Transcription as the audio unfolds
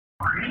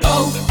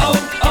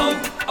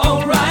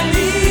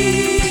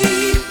O'Reilly!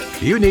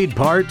 You need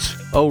parts?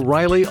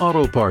 O'Reilly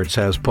Auto Parts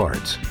has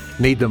parts.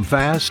 Need them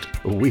fast?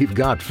 We've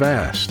got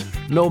fast.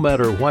 No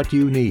matter what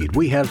you need,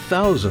 we have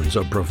thousands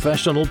of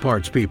professional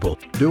parts people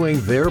doing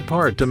their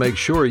part to make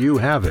sure you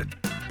have it.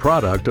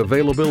 Product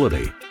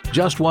availability.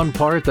 Just one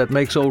part that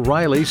makes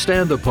O'Reilly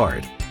stand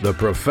apart. The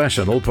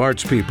professional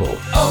parts people.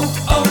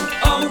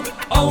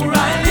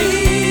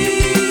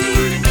 O'Reilly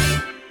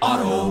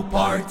Auto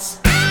Parts.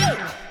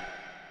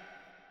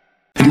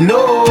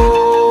 No,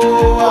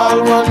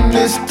 I'll run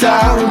this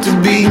town to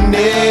be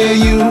near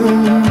you.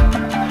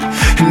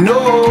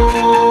 No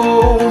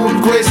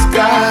gray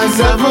skies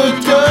ever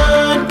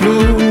turn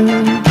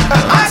blue.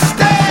 I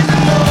stand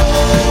alone.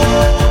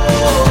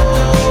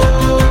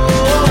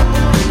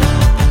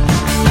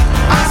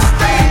 I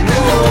stand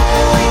alone.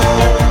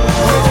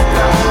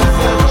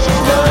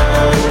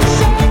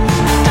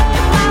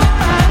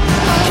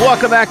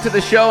 Welcome back to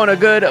the show and a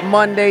good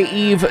Monday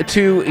Eve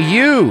to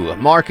you.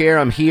 Mark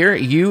Arum here,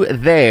 you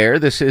there.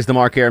 This is the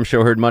Mark Arum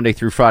Show, heard Monday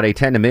through Friday,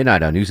 10 to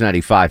midnight on News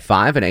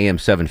 95.5 and AM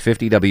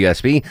 750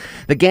 WSB.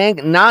 The gang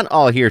not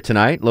all here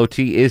tonight.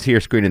 Loti is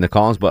here screening the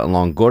calls, but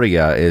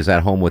Longoria is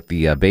at home with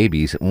the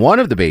babies. One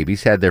of the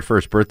babies had their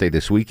first birthday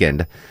this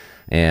weekend,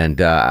 and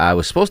I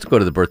was supposed to go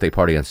to the birthday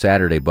party on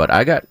Saturday, but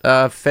I got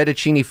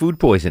fettuccine food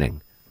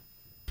poisoning.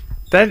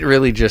 That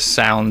really just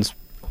sounds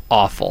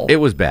awful. It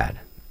was bad.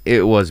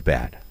 It was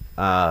bad.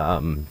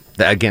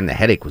 Again, the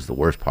headache was the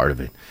worst part of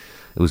it.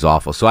 It was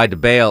awful. So I had to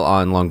bail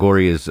on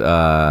Longoria's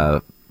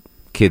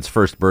kid's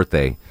first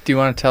birthday. Do you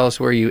want to tell us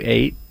where you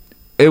ate?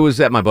 It was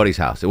at my buddy's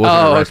house. It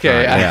wasn't a restaurant.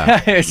 Okay.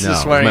 Yeah. I was just it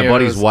was wondering my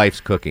buddy's if it was...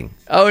 wife's cooking.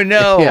 Oh,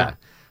 no. Yeah.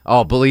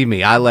 Oh, believe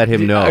me, I let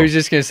him know. I was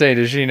just going to say,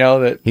 does she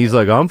know that? He's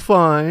like, I'm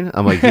fine.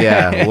 I'm like,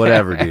 yeah,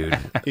 whatever, dude.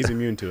 He's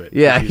immune to it.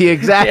 Yeah,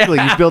 exactly.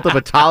 Yeah. He's built up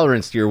a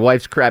tolerance to your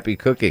wife's crappy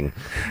cooking.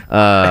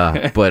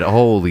 But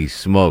holy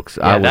smokes.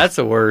 Yeah, that's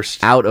the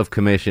worst. Out of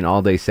commission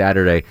all day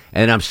Saturday,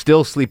 and I'm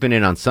still sleeping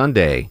in on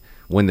Sunday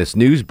when this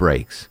news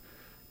breaks.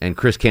 And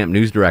Chris Camp,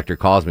 news director,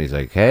 calls me. He's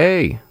like,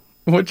 hey,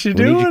 what you we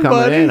doing, need you coming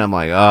buddy? in. I'm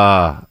like,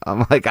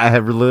 I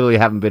have literally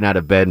haven't been out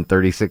of bed in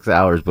 36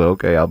 hours, but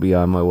okay, I'll be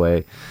on my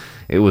way.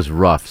 It was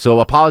rough. So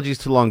apologies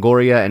to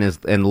Longoria and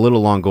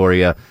little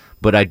Longoria,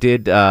 but I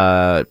did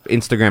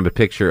Instagram a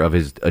picture of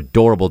his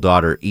adorable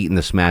daughter eating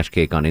the smash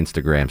cake on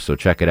Instagram. So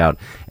check it out,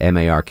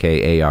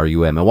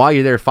 MarkArum. And while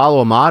you're there, follow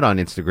Ahmad on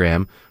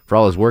Instagram for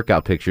all his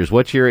workout pictures.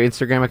 What's your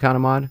Instagram account,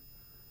 Ahmad?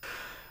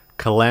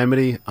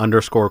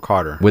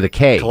 Calamity_Carter. With a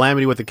K.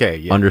 Calamity with a K,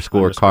 yeah.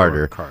 Underscore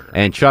Carter.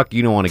 And Chuck,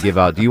 you don't want to give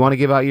out. Do you want to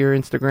give out your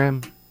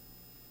Instagram?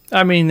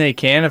 I mean, they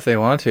can if they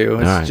want to.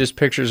 It's just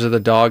pictures of the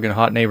dog and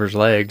hot neighbor's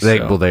legs.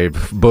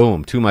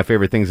 Boom. Two of my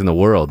favorite things in the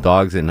world.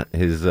 Dogs and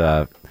his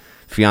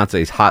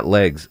fiance's hot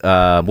legs.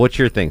 What's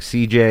your thing?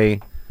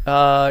 CJ?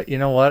 You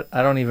know what?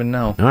 I don't even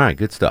know. All right,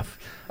 good stuff.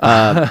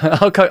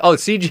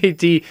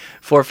 CJT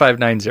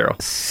 4590.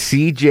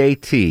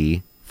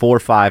 CJT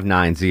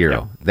 4590.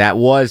 Yep. That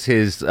was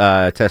his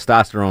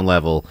testosterone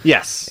level.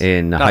 Yes.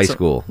 In high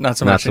school. Not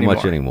so much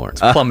anymore.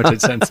 It's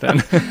plummeted since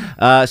then.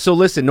 So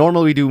listen,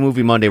 normally we do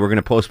Movie Monday. We're going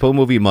to postpone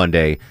Movie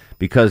Monday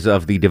because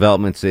of the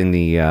developments in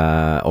the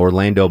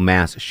Orlando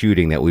mass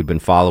shooting that we've been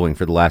following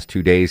for the last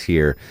 2 days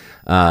here.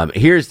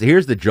 Here's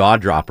the jaw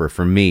dropper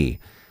for me.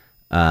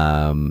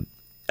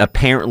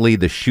 Apparently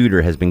the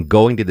shooter has been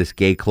going to this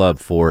gay club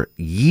for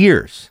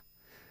years.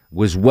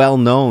 Was well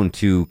known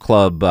to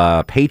club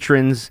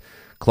patrons,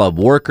 club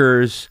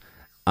workers,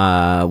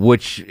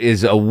 which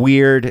is a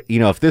weird,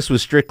 if this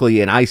was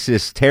strictly an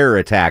ISIS terror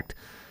attack,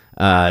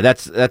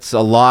 that's a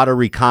lot of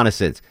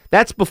reconnaissance.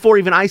 That's before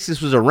even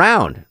ISIS was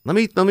around. Let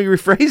me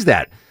rephrase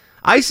that.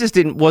 ISIS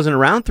wasn't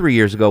around 3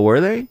 years ago,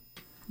 were they?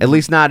 At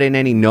least not in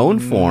any known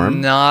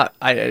form. I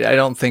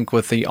don't think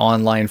with the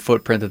online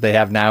footprint that they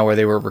have now where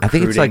they were recruiting. I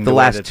think it's like the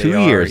last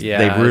 2 years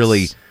they've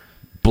really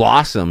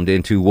blossomed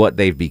into what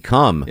they've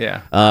become.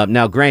 Yeah.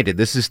 Now, granted,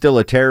 this is still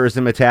a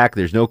terrorism attack.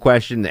 There's no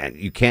question that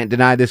you can't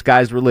deny this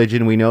guy's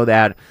religion. We know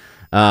that.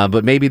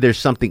 But maybe there's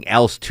something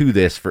else to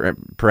this.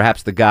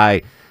 Perhaps the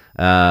guy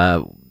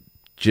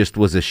just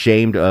was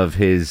ashamed of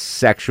his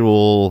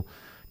sexual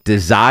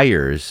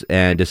desires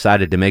and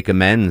decided to make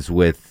amends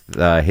with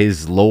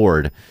his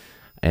Lord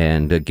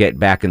and get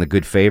back in the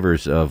good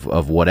favors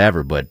of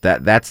whatever. But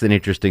that's an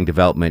interesting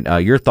development.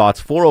 Your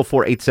thoughts,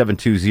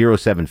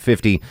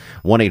 404-872-0750,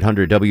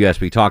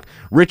 1-800-WSB Talk.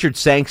 Richard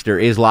Sangster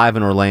is live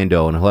in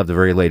Orlando, and he'll have the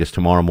very latest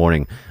tomorrow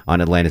morning on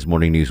Atlanta's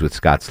Morning News with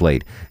Scott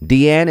Slade.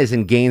 Deanne is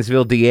in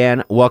Gainesville.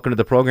 Deanne, welcome to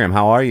the program.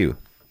 How are you?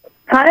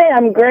 Hi,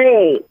 I'm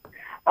great.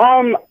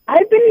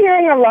 I've been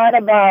hearing a lot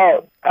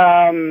about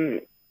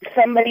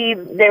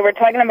they were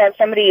talking about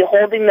somebody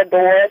holding the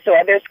door so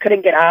others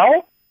couldn't get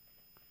out.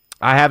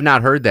 I have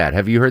not heard that.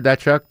 Have you heard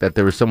that, Chuck? That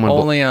there was someone...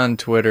 Only on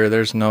Twitter.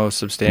 There's no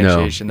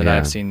substantiation that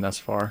I've seen thus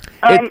far.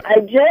 I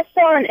just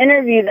saw an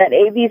interview that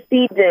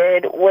ABC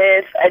did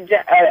with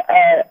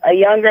a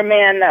younger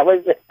man that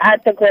was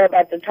at the club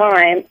at the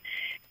time,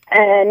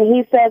 And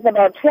he says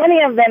about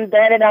 20 of them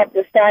darted out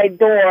the side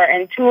door,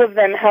 and 2 of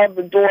them held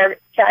the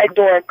side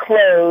door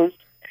closed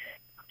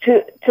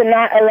to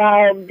not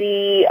allow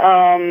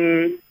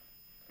the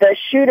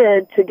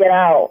shooter to get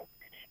out.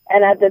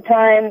 And at the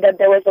time that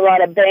there was a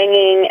lot of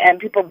banging and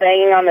people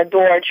banging on the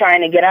door trying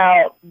to get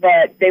out,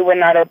 but they would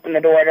not open the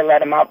door to let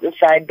them out the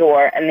side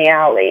door in the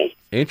alley.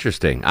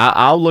 Interesting.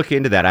 I'll look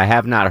into that. I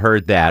have not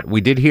heard that.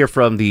 We did hear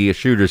from the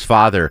shooter's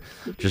father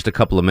just a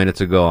couple of minutes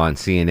ago on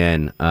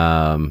CNN,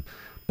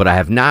 but I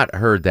have not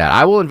heard that.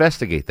 I will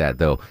investigate that,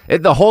 though.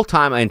 The whole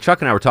time, and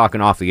Chuck and I were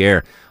talking off the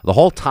air, the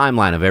whole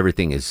timeline of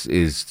everything is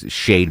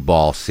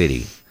Shadeball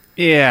City.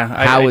 Yeah.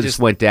 How it just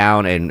went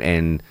down,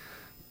 and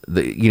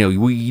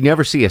you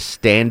never see a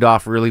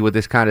standoff really with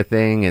this kind of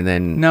thing, and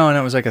then no, and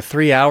it was like a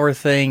 3-hour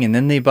thing, and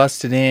then they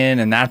busted in,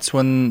 and that's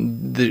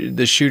when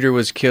the shooter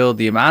was killed.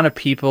 The amount of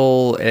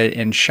people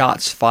and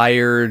shots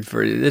fired,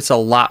 it's a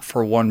lot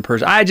for one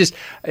person.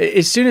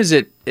 As soon as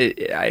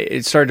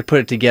it started to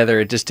put it together,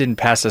 it just didn't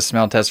pass the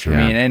smell test for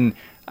me, and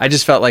I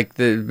just felt like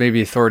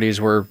maybe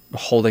authorities were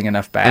holding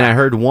enough back. And I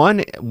heard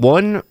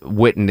one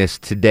witness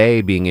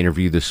today being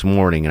interviewed this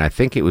morning, and I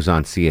think it was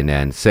on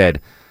CNN, said,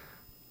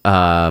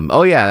 I'm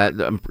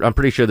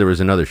pretty sure there was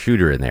another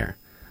shooter in there.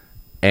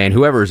 And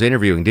whoever was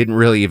interviewing didn't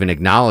really even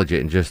acknowledge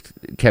it and just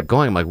kept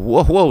going. I'm like,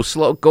 whoa,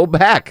 slow, go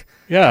back.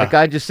 Yeah. That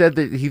guy just said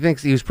that he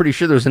was pretty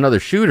sure there was another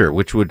shooter,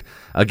 which would,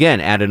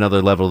 again, add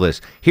another level to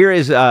this. Here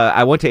is,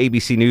 I went to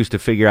ABC News to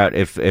figure out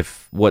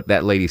if what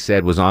that lady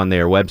said was on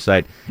their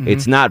website. Mm-hmm.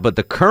 It's not, but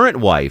the current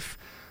wife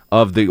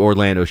of the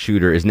Orlando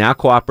shooter is now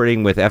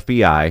cooperating with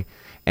FBI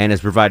and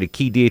has provided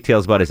key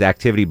details about his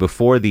activity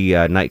before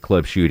the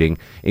nightclub shooting,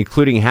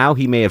 including how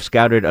he may have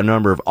scouted a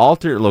number of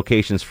alternate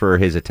locations for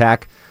his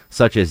attack,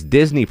 such as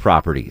Disney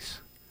properties.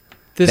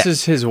 This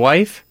is his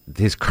wife?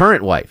 His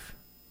current wife.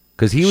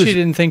 She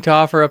didn't think to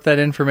offer up that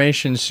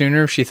information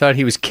sooner? She thought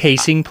he was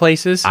casing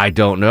places? I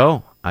don't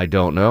know.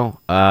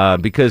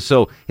 Because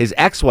his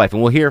ex-wife,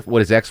 and we'll hear what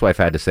his ex-wife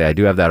had to say. I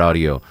do have that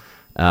audio.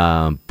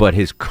 But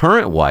his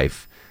current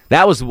wife,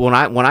 that was when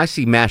I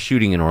see mass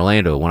shooting in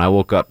Orlando, when I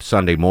woke up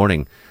Sunday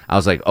morning, I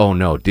was like, oh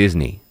no,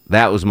 Disney.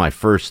 That was my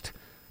first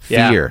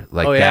fear.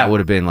 Yeah. That would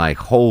have been like,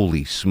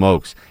 holy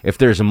smokes. If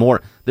there's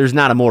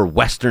not a more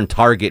Western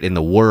target in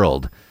the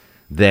world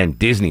than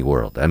Disney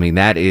World. I mean,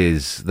 that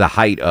is the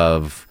height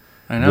of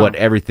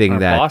everything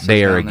that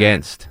they are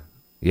against.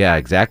 Yeah,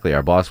 exactly.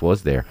 Our boss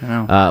was there.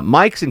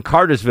 Mike's in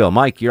Cartersville.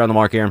 Mike, you're on the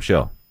Mark Arum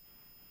Show.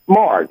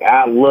 Mark,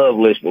 I love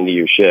listening to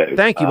your show.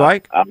 Thank you,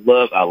 Mike. I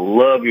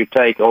love your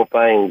take on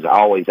things. I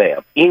always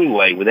have.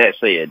 Anyway, with that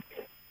said,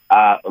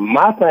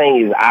 my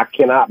thing is I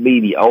cannot be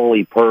the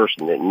only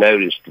person that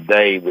noticed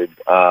today with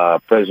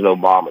President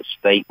Obama's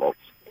statements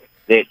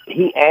that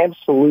he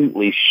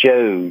absolutely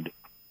showed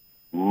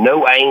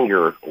no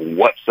anger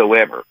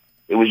whatsoever.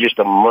 It was just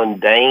a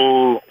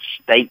mundane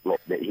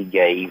statement that he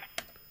gave.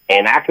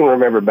 And I can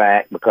remember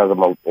back, because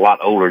I'm a lot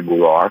older than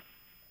you are,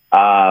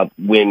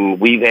 when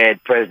we've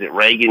had President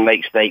Reagan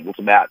make statements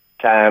about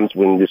times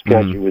when this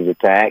country was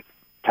attacked,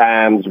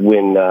 times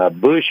when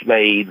Bush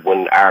made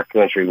when our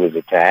country was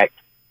attacked,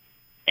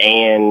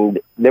 and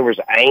there was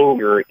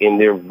anger in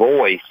their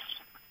voice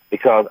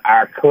because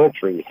our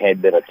country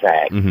had been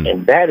attacked. Mm-hmm.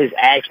 And that is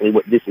actually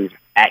what this is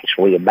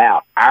actually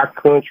about. Our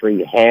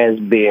country has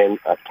been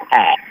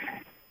attacked.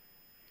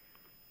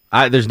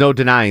 There's no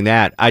denying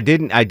that. I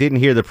didn't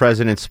hear the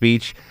president's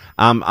speech.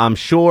 I'm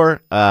sure,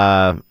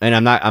 and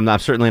I'm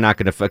certainly not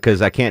going to,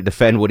 because I can't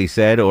defend what he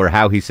said or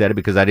how he said it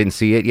because I didn't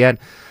see it yet.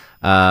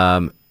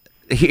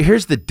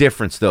 Here's the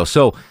difference, though.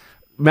 So,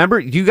 do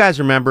you guys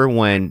remember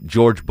when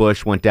George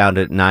Bush went down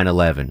to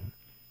 9/11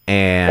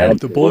 and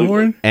the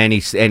bullhorn, and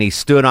he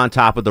stood on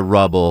top of the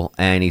rubble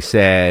and he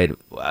said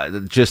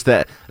just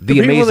that the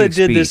amazing people that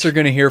did speech. this are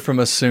going to hear from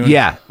us soon.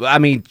 Yeah, I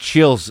mean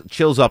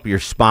chills up your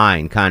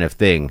spine kind of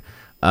thing.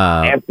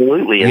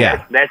 Absolutely,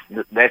 and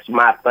that's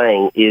my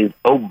thing. Is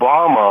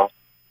Obama?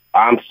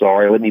 I'm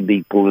sorry, let me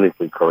be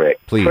politically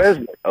correct. Please,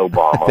 President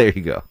Obama. There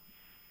you go.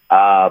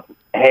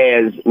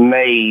 Has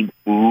made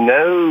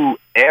no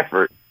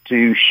effort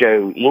to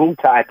show any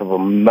type of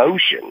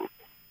emotion,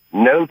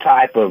 no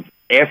type of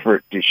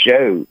effort to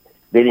show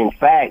that in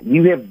fact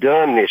you have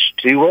done this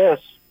to us,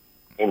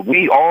 and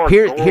we are.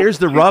 Here's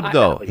the rub,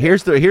 though.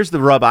 Here's the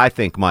rub. I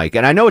think, Mike,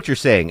 and I know what you're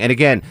saying. And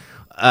again,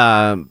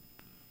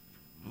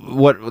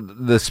 what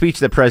the speech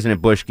that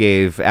President Bush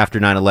gave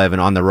after 9/11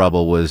 on the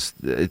rubble was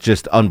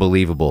just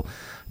unbelievable.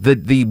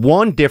 The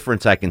one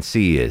difference I can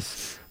see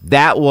is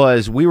that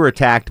we were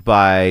attacked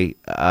by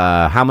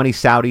how many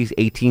Saudis?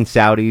 18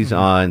 Saudis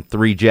on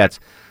 3 jets.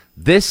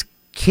 This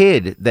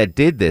kid that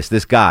did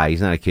this guy,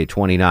 he's not a kid,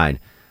 29,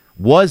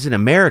 was an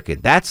American.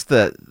 That's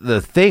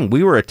the thing.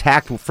 We were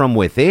attacked from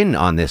within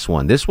on this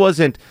one. This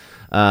wasn't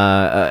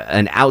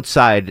an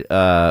outside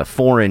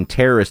foreign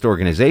terrorist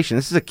organization.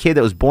 This is a kid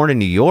that was born in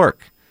New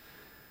York.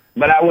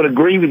 But I would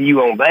agree with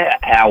you on that.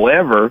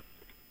 However,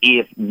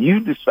 if you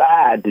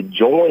decide to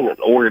join an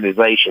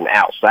organization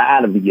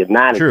outside of the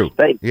United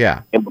States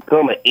and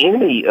become an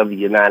enemy of the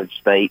United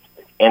States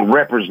and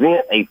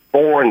represent a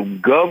foreign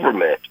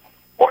government,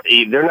 or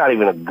they're not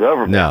even a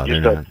government, No,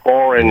 just they're a not.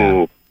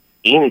 foreign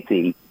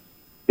entity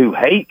who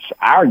hates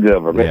our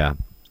government. Yeah.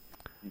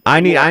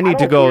 I need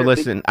to go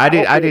listen. I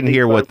didn't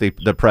hear what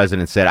the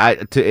president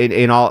said.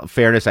 In all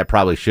fairness, I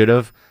probably should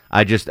have.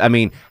 I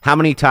mean, how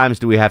many times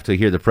do we have to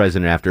hear the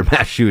president after a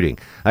mass shooting?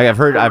 Like I've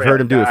heard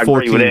him do it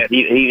 14. Agree with that.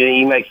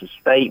 He makes a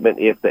statement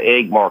if the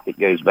egg market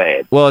goes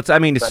bad. Well, it's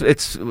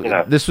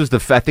this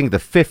was I think the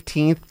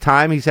 15th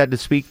time he's had to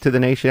speak to the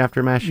nation after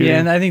a mass shooting. Yeah,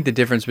 and I think the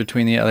difference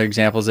between the other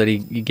examples that he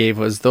gave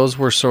was those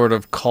were sort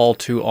of call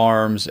to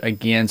arms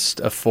against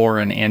a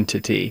foreign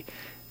entity.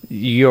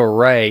 You're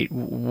right.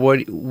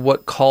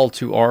 What call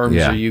to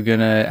arms are you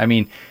gonna? I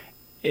mean,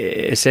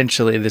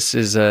 essentially, this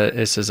is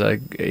a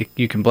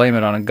you can blame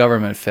it on a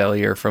government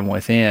failure from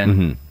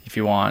within if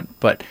you want,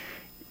 but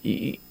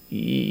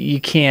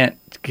you can't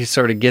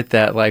sort of get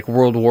that like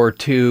World War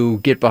II,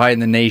 get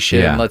behind the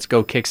nation, let's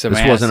go kick some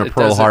ass. This wasn't a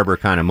Pearl Harbor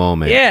kind of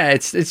moment. Yeah,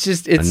 it's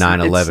just a 9/11 it's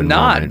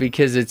not moment.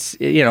 because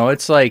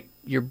it's like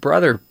your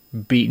brother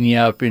beating you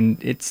up,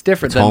 and it's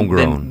different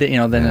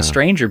than a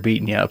stranger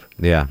beating you up.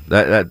 Yeah,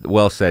 that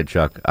well said,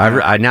 Chuck. I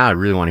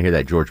really want to hear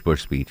that George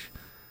Bush speech.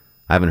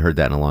 I haven't heard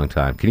that in a long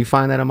time. Can you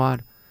find that,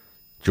 Ahmad?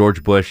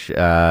 George Bush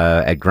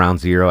at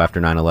Ground Zero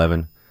after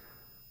 9/11.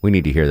 We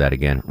need to hear that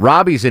again.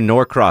 Robbie's in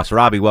Norcross.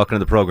 Robbie, welcome to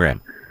the program.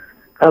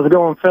 How's it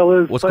going,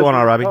 fellas? What's going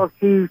on, Robbie? Talk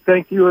to you.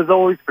 Thank you, as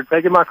always, for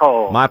taking my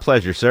call. My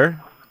pleasure, sir.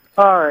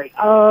 All right.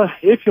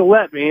 If you'll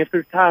let me, if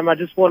there's time, I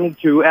just wanted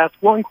to ask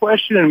one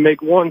question and make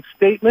one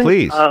statement.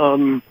 Please.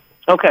 Okay,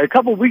 a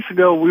couple of weeks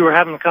ago, we were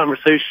having a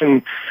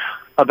conversation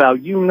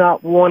about you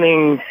not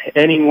wanting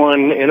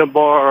anyone in a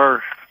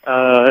bar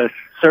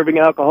serving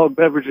alcoholic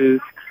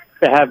beverages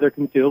to have their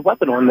concealed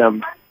weapon on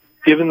them.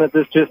 Given that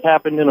this just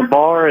happened in a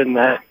bar and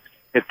that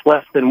it's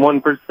less than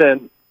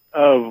 1%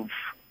 of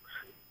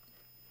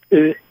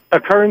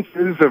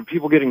occurrences of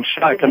people getting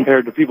shot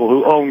compared to people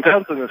who own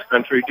guns in this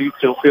country, do you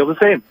still feel the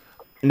same?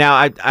 Now,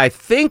 I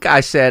think I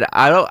said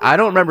I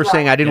don't remember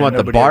saying I didn't want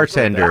the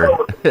bartender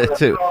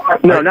to.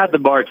 No, not the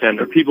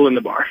bartender. People in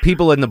the bar.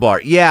 People in the bar.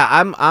 Yeah,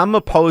 I'm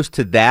opposed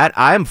to that.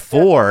 I'm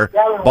for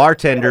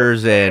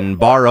bartenders and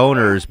bar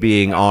owners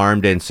being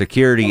armed and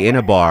security in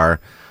a bar.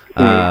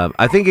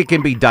 I think it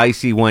can be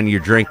dicey when you're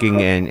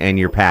drinking and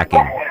you're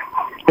packing.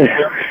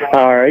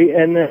 All right,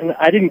 and then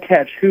I didn't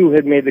catch who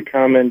had made the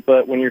comment,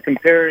 but when you're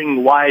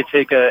comparing why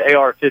take a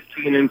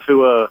AR-15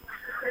 into a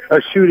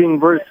shooting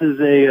versus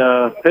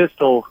a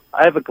pistol,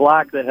 I have a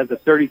Glock that has a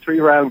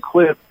 33-round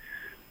clip.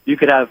 You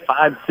could have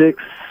 5,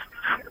 6,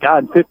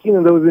 15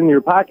 of those in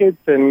your pockets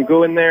and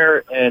go in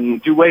there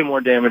and do way more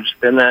damage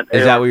than that.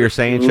 Is that what you're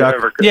saying,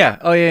 Chuck? Yeah.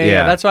 Oh,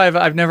 yeah. That's why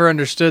I've never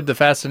understood the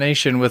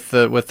fascination with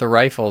the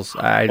rifles.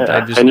 I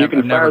just and never,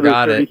 you can never fire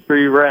got those it.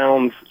 33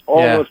 rounds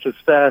almost as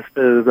fast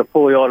as a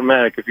fully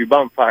automatic if you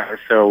bump fire.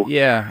 So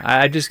yeah,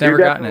 I just never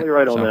you're gotten it. Definitely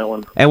right on that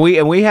one. And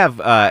we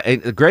have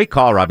a great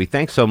call, Robbie.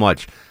 Thanks so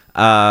much.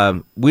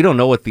 We don't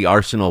know what the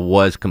arsenal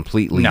was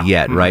completely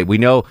yet, right? We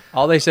know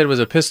all they said was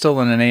a pistol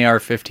and an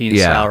AR-15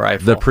 style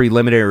rifle. The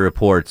preliminary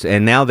reports,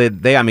 and now the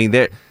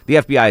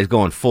FBI is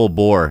going full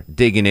bore,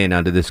 digging in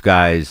onto this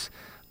guy's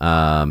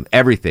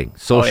everything,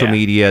 social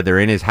media. They're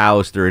in his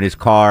house, they're in his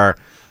car,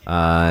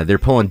 they're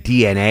pulling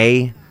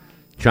DNA,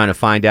 trying to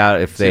find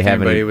out if they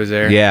have anybody was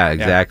there. Yeah,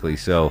 exactly.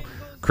 So.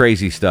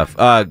 Crazy stuff.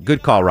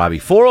 Good call, Robbie.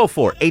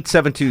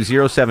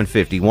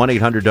 404-872-0750,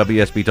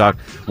 1-800-WSB-TALK.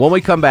 When we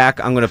come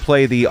back, I'm going to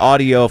play the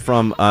audio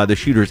from the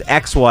shooter's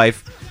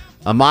ex-wife.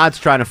 Ahmad's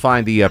trying to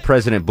find the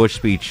President Bush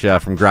speech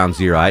from Ground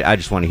Zero. I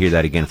just want to hear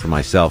that again for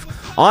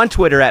myself. On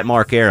Twitter, at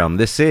Mark Arum.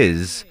 This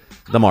is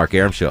The Mark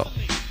Arum Show.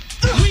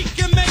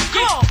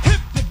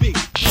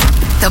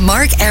 The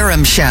Mark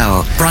Arum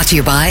Show, brought to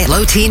you by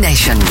Low T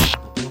Nation.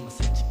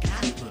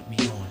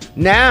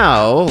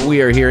 Now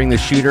we are hearing the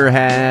shooter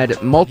had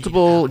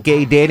multiple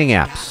gay dating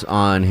apps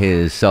on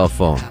his cell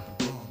phone.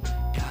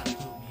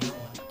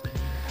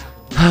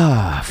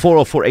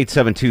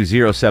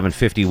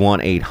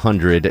 404-872-0750,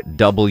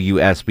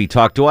 1-800-WSB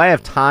Talk. Do I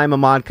have time,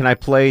 Ahmad? Can I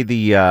play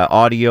the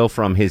audio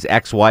from his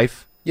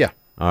ex-wife? Yeah.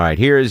 All right.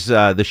 Here is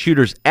the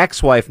shooter's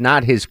ex-wife,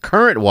 not his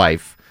current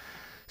wife,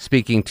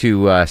 speaking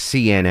to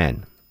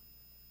CNN.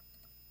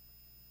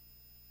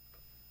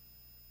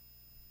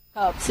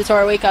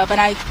 Satora, wake up, and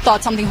I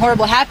thought something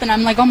horrible happened.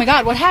 I'm like, oh my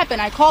God, what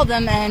happened? I called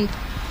them, and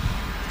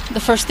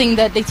the first thing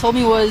that they told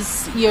me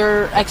was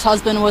your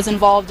ex-husband was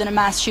involved in a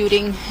mass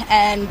shooting,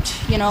 and,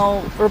 you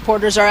know,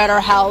 reporters are at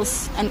our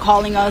house and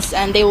calling us,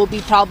 and they will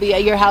be probably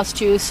at your house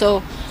too.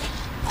 So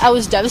I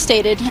was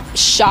devastated,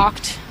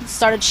 shocked,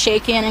 started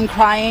shaking and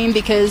crying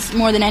because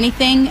more than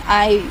anything,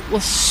 I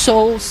was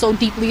so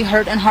deeply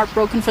hurt and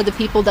heartbroken for the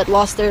people that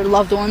lost their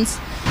loved ones.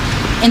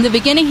 In the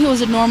beginning, he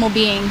was a normal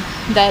being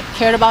that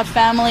cared about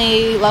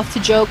family, loved to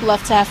joke,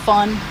 loved to have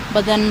fun.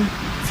 But then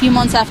a few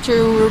months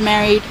after we were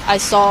married, I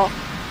saw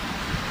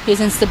his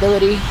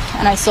instability,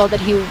 and I saw that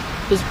he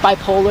was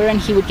bipolar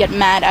and he would get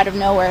mad out of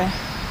nowhere.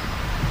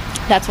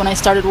 That's when I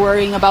started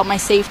worrying about my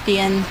safety,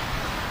 and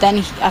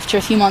then after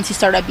a few months, he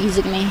started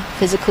abusing me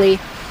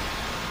physically.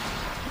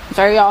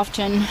 very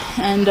often,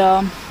 and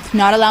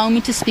not allowing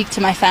me to speak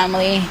to my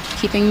family,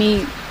 keeping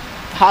me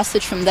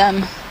hostage from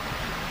them.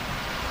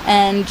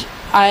 And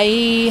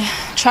I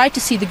tried to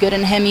see the good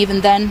in him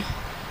even then,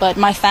 but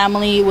my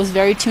family was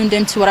very tuned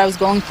into what I was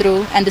going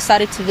through and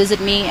decided to visit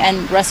me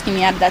and rescue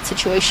me out of that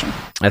situation.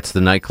 That's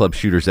the nightclub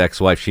shooter's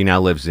ex-wife. She now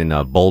lives in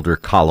Boulder,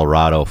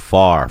 Colorado,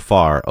 far,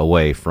 far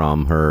away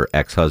from her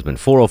ex-husband.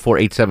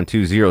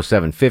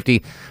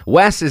 404-872-0750.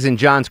 Wes is in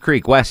Johns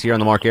Creek. Wes, you're on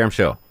the Mark Arum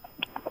Show.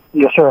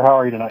 Yes, sir. How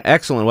are you tonight?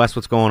 Excellent. Wes,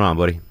 what's going on,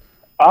 buddy?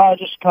 I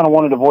just kind of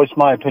wanted to voice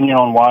my opinion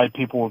on why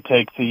people will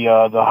take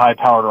the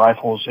high-powered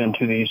rifles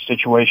into these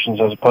situations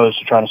as opposed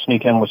to trying to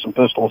sneak in with some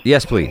pistols.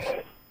 Yes, please.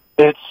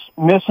 It's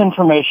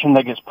misinformation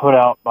that gets put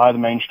out by the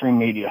mainstream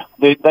media.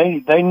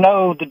 They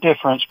know the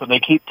difference, but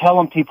they keep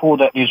telling people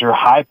that these are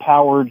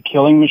high-powered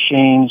killing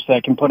machines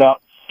that can put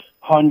out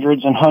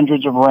hundreds and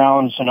hundreds of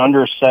rounds in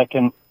under a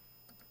second,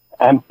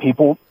 and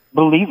people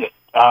believe it.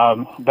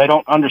 They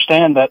don't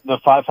understand that the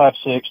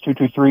 5.56,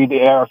 223,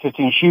 the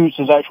AR-15 shoots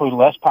is actually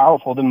less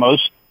powerful than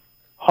most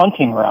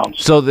hunting rounds.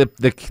 So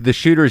the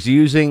shooters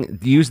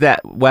use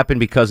that weapon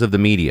because of the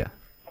media?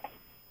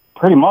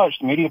 Pretty much.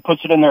 The media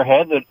puts it in their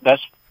head that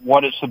that's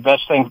what it's the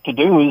best thing to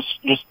do is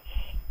just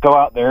go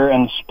out there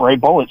and spray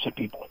bullets at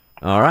people.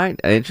 All right.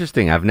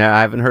 Interesting. I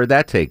haven't heard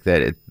that take,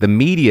 that the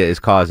media is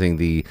causing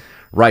the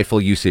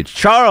rifle usage.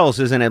 Charles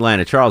is in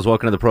Atlanta. Charles,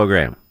 welcome to the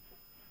program.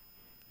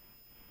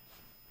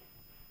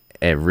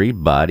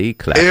 Everybody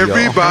clap your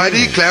hands.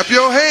 Clap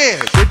your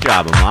hands. Good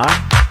job, Amar.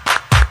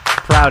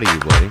 Proud of you,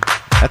 buddy.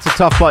 That's a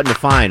tough button to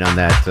find on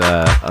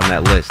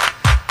that list.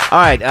 All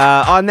right,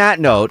 on that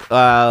note,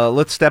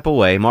 let's step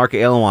away. Mark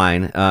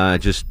Alewine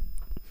just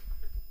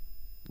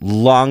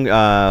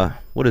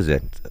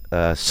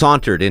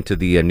sauntered into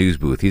the news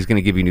booth. He's going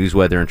to give you news,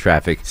 weather, and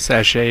traffic.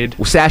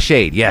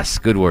 Sashayed, yes.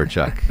 Good word,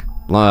 Chuck.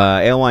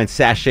 Alewine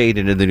sashayed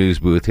into the news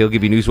booth. He'll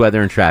give you news,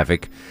 weather, and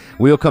traffic.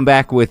 We'll come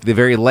back with the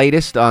very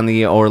latest on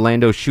the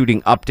Orlando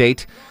shooting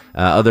update,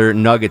 other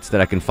nuggets that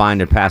I can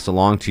find and pass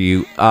along to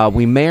you.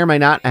 We may or may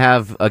not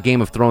have a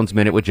Game of Thrones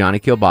minute with Johnny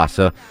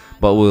Kilbasa,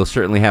 but we'll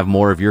certainly have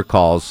more of your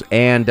calls.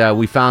 And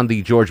we found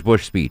the George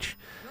Bush speech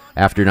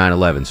after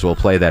 9/11, so we'll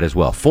play that as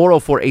well.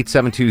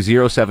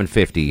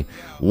 404-872-0750,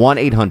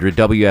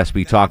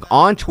 1-800-WSB Talk,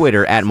 on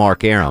Twitter at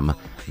Mark Arum.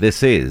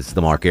 This is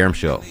The Mark Arum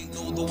Show.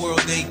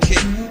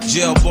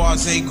 Jail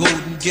bars ain't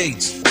golden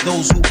gates.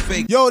 Those who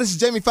fake. Yo, this is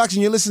Jamie Foxx,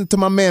 and you're listening to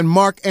my man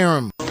Mark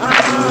Arum.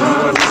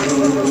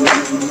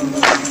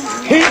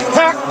 He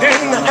packed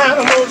in the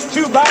animals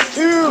 2 by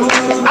 2,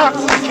 ox,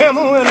 a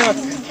camel, and a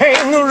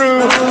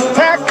kangaroo.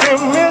 Packed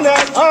him in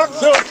that ox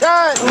so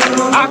tight,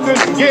 I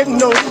couldn't get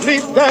no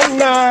sleep that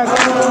night.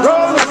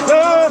 Rolling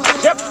Stones,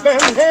 Shep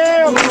and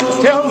Ham,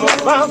 tell me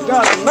about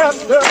that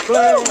master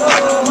plan.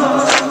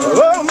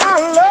 Oh, my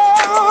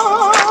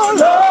Lord, Lord,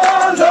 Lord.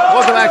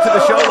 Welcome back to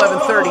the show,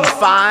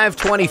 11:35,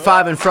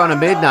 25 in front of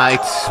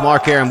midnight.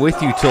 Mark Arum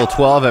with you till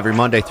 12 every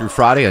Monday through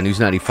Friday on News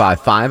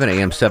 95.5 and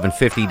AM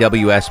 750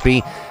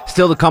 WSB.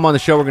 Still to come on the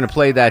show, we're going to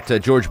play that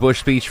George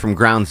Bush speech from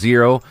Ground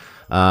Zero.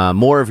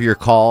 More of your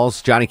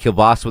calls. Johnny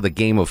Kilbasa with a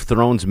Game of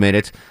Thrones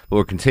minute. But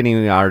we're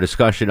continuing our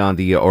discussion on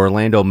the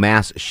Orlando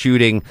mass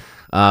shooting.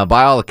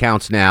 By all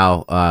accounts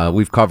now,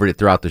 we've covered it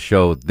throughout the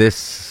show.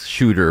 This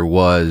shooter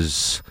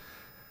was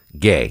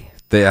gay.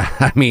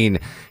 I mean,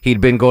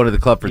 he'd been going to the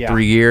club for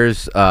 3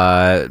 years.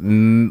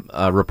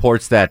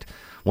 Reports that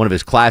one of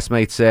his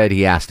classmates said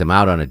he asked him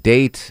out on a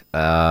date.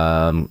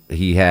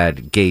 He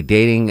had gay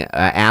dating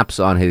apps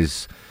on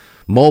his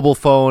mobile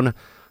phone.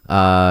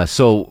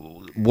 So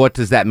what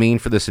does that mean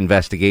for this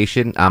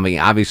investigation? I mean,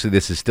 obviously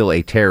this is still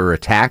a terror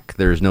attack.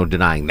 There's no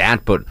denying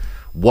that. But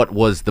what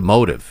was the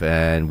motive?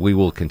 And we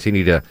will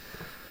continue to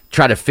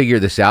try to figure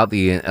this out.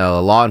 The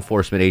law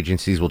enforcement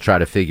agencies will try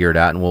to figure it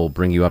out, and we'll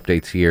bring you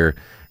updates here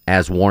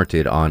as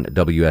warranted on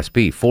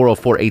WSB.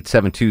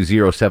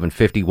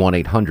 404-872-0750,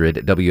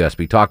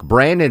 1-800-WSB Talk.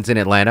 Brandon's in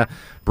Atlanta.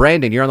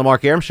 Brandon, you're on the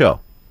Mark Arum Show.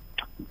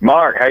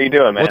 Mark, how you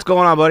doing, man? What's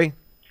going on, buddy?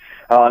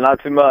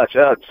 Not too much.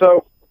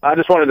 So I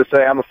just wanted to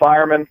say I'm a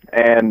fireman,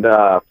 and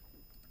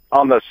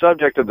on the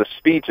subject of the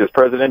speeches,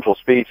 presidential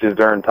speeches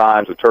during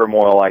times of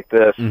turmoil like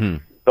this,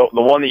 the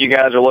one that you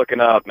guys are looking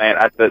up, man,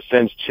 that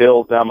sends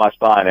chills down my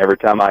spine every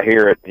time I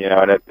hear it,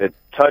 and it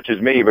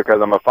touches me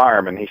because I'm a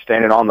fireman. He's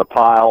standing on the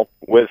pile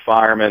with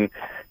firemen,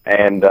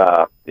 and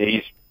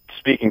he's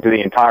speaking to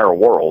the entire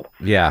world.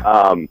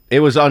 Yeah. It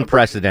was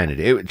unprecedented.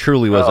 It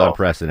truly was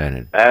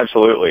unprecedented.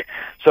 Absolutely.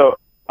 So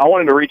I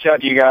wanted to reach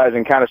out to you guys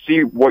and kind of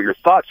see what your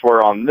thoughts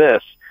were on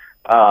this.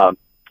 I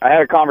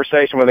had a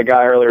conversation with a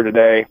guy earlier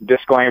today.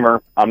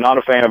 Disclaimer, I'm not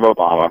a fan of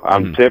Obama.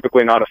 I'm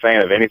typically not a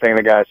fan of anything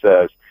the guy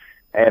says.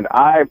 And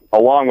I,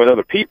 along with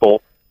other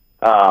people,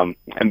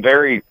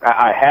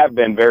 I have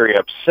been very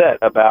upset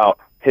about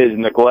his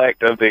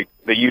neglect of the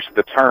use of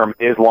the term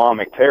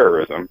Islamic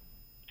terrorism.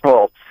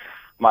 Well,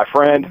 my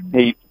friend,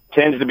 he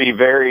tends to be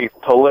very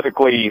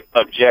politically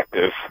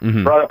objective,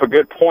 brought up a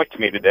good point to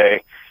me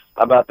today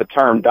about the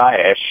term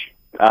Daesh.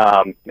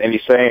 And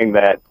he's saying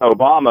that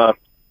Obama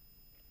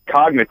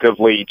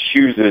cognitively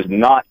chooses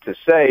not to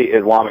say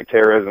Islamic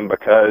terrorism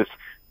because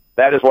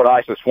that is what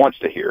ISIS wants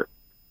to hear.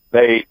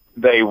 They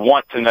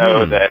want to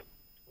know that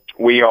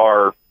we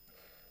are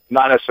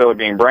not necessarily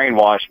being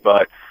brainwashed,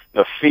 but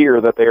the fear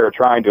that they are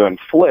trying to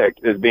inflict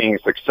is being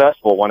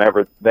successful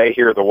whenever they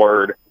hear the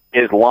word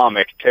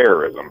Islamic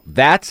terrorism.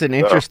 That's an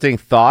interesting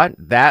thought.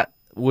 That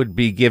would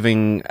be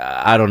giving,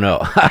 I don't know.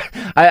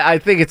 I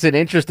think it's an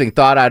interesting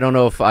thought. I don't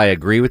know if I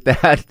agree with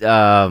that.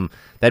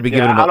 That'd be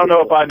giving him I don't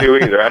know if I do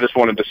either. I just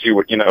wanted to see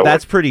what,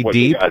 That's pretty what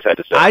deep. you guys had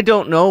to say. I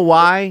don't know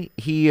why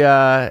he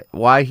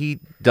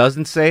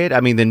doesn't say it.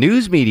 I mean, the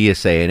news media is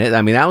saying it.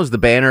 I mean, that was the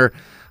banner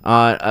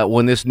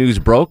when this news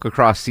broke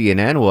across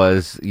CNN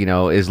was,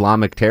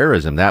 Islamic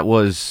terrorism. That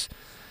was,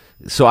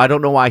 so I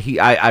don't know why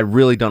I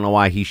really don't know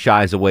why he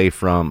shies away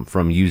from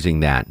using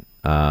that.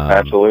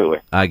 Absolutely.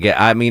 I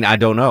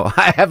don't know.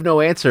 I have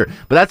no answer,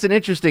 but that's an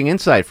interesting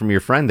insight from your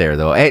friend there,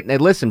 though. Hey,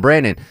 listen,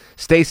 Brandon,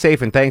 stay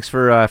safe, and thanks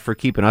for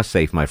keeping us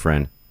safe, my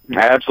friend.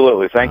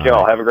 Absolutely. Thank you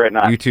all. Have a great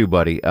night. You too,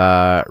 buddy.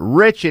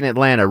 Rich in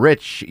Atlanta.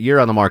 Rich, you're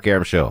on the Mark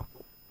Arum Show.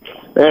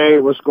 Hey,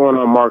 what's going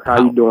on, Mark?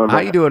 How you doing, man? How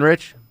you doing,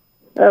 Rich?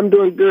 I'm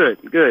doing good.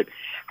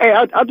 Hey,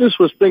 I just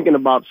was thinking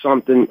about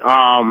something, and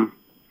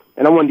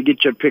I wanted to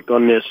get your pick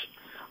on this.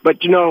 But,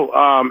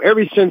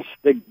 ever since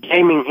the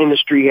gaming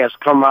industry has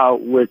come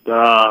out with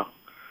a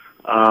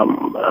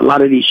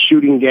lot of these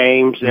shooting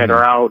games that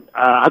are out,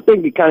 I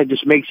think it kind of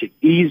just makes it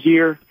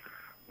easier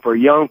for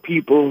young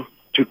people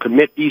to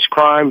commit these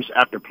crimes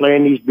after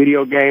playing these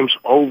video games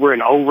over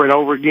and over and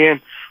over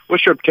again.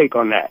 What's your take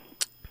on that?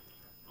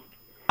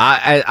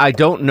 I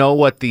don't know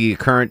what the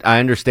current. I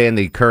understand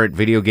the current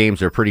video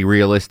games are pretty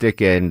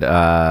realistic, and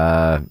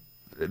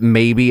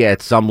maybe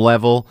at some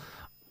level,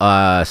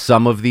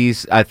 some of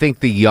these. I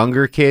think the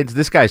younger kids.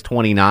 This guy's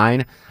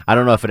 29. I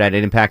don't know if it had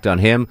an impact on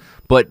him,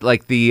 but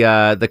like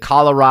the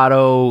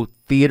Colorado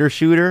theater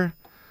shooter,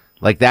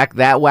 like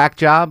that whack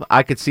job.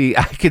 I could see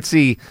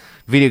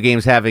video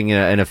games having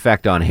an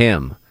effect on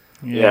him.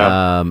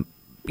 Yeah.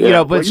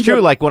 But it's true.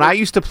 Like when I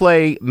used to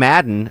play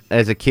Madden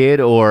as a kid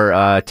or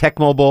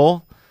Tecmo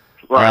Bowl.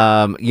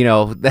 Right.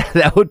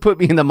 That would put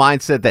me in the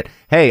mindset that,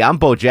 hey, I'm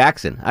Bo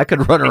Jackson. I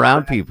could run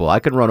around people. I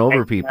could run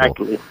over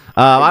people.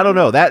 I don't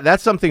know.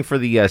 That's something for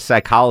the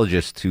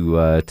psychologist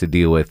to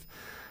deal with.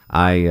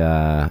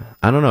 I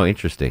don't know.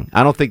 Interesting.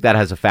 I don't think that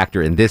has a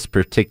factor in this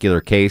particular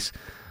case.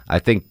 I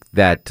think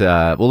that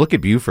look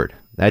at Buford.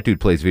 That dude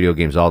plays video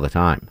games all the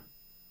time.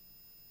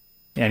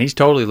 Yeah, and he's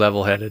totally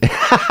level-headed.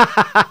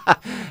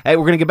 Hey,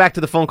 we're going to get back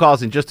to the phone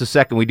calls in just a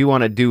second. We do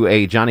want to do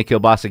a Johnny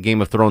Kilbasa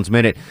Game of Thrones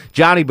Minute.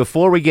 Johnny,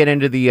 before we get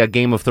into the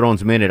Game of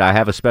Thrones Minute, I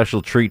have a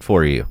special treat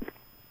for you.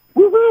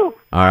 Woohoo!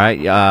 All right.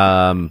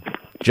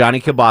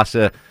 Johnny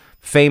Kilbasa,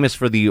 famous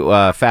for the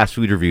fast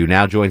food review,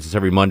 now joins us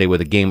every Monday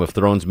with a Game of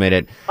Thrones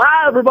Minute.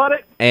 Hi, everybody!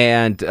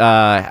 And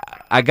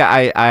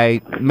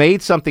I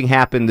made something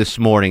happen this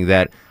morning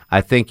that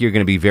I think you're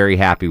going to be very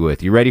happy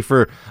with. You ready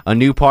for a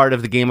new part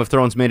of the Game of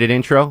Thrones Minute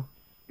intro?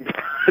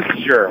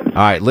 Sure. All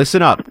right,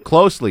 listen up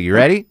closely. You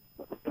ready?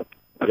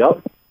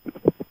 Yep.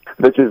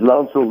 This is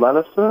Lancel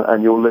Lannister,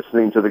 and you're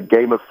listening to the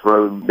Game of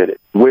Thrones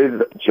Minute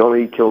with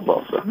Johnny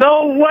Kilbasa.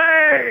 No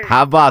way!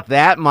 How about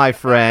that, my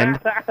friend?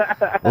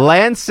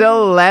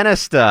 Lancel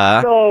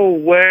Lannister. No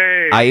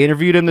way! I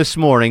interviewed him this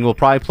morning. We'll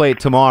probably play it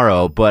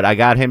tomorrow, but I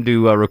got him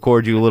to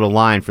record you a little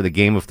line for the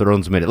Game of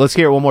Thrones Minute. Let's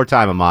hear it one more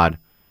time, Ahmad.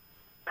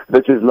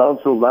 This is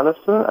Lancel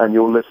Lannister, and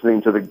you're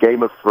listening to the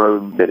Game of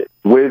Thrones Minute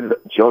with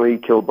Johnny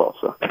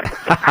Kilbasa.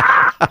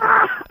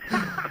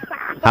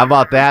 How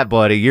about that,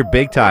 buddy? You're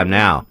big time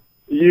now.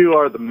 You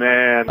are the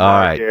man. All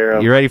right.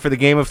 You ready for the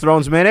Game of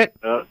Thrones Minute?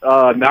 Now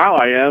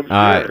I am. All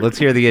right, let's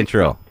hear the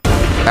intro.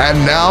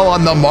 And now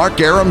on the Mark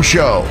Arum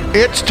Show,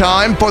 it's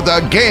time for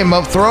the Game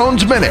of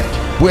Thrones Minute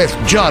with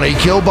Johnny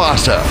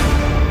Kilbasa.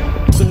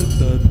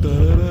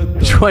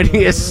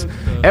 Joining us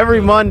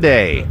every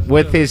Monday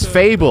with his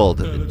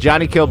fabled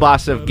Johnny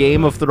Kilbasa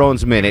Game of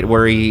Thrones Minute,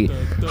 where he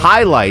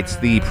highlights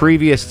the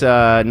previous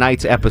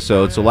night's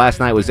episode. So last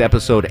night was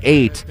episode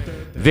 8.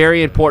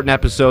 Very important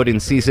episode in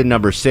season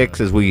number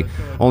 6, as we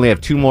only have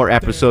 2 more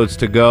episodes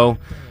to go.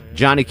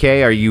 Johnny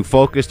K, are you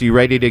focused? Are you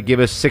ready to give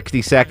us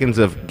 60 seconds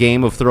of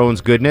Game of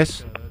Thrones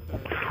goodness?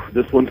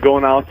 This one's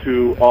going out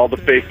to all the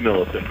fake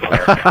militants.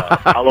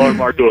 Hello, and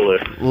Mark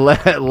Duelist.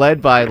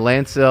 Led by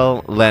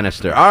Lancel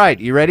Lannister. All right,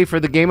 you ready for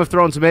the Game of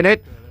Thrones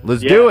Minute?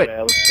 Let's do it.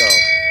 Man, let's go.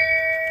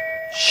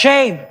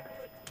 Shame.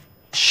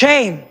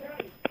 Shame.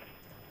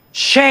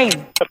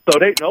 Shame.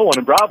 Episode 8, no one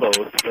in Bravo.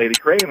 Lady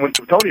Crane wins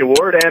the Tony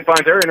Award and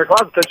finds Arya in her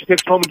closet, then she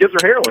takes home and gives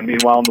her heroin.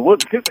 Meanwhile, in the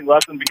woods, a kissing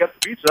lesson begets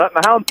the beach shut,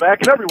 and the hound's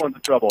back, and everyone's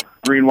in trouble.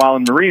 Meanwhile,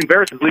 in Marine,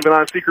 Varys is leaving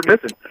on a secret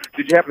mission.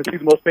 Did you happen to see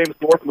the most famous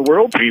dwarf in the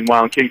world?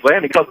 Meanwhile, in King's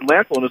Landing, cousin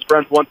Lancel and his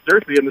friends want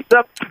Cersei in the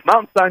steppe.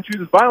 Mountainstein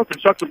chooses violence and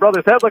chucks the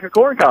brother's head like a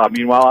corn cob.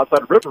 Meanwhile,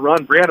 outside of River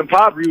Run, Brienne and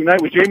Pod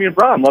reunite with Jaime and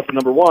Bronn. Lesson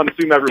number 1,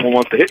 assume everyone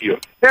wants to hit you.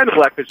 And the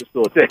Blackfish is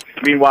still a tick.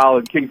 Meanwhile,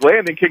 in King's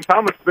Landing, King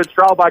Thomas has been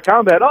trial by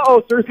combat.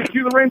 Cersei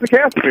cue the reins of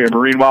Castamere.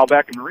 Meanwhile,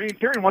 back in Marine,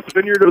 Tyrion wants a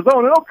vineyard of his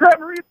own, and oh crap,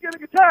 Marine's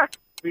getting attacked.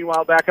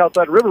 Meanwhile, back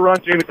outside the River Run,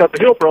 Jamie cut the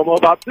hill promo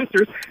about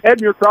sisters.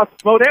 Edmure crosses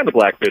Mode and the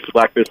Blackfish. The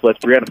Blackfish lets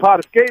Brianna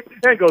Pot escape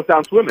and goes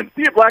down swimming.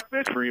 See you,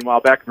 Blackfish.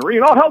 Meanwhile, back in the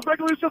Marine. All hell's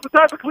breaking loose just in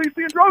time for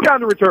Khaleesi and Drogon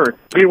to return.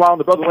 Meanwhile, in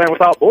the Brotherland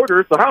Without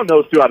Borders, the Hound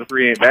knows 2 out of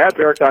 3 ain't bad.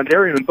 Beric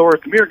Dondarrion and Thoris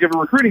Demir give a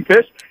recruiting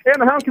pitch,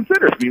 and the Hound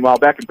considers. Meanwhile,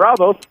 back in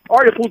Bravo,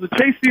 Arya pulls a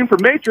chase scene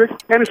from Matrix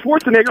and is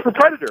Schwarzenegger for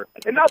Predator.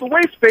 And now the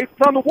waste face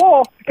is on the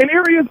wall, and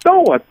Arya's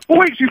going. But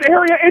wait, she's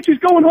Arya, and she's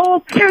going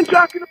home, and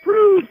Jockin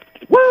approves.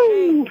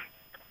 Woo!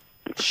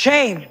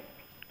 Shame.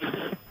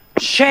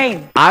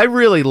 Shame. I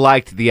really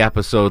liked the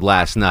episode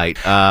last night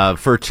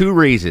for 2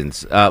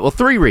 reasons.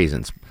 3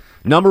 reasons.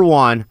 Number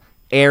 1,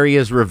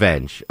 Arya's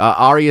revenge.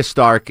 Arya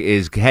Stark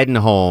is heading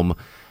home,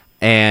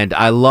 and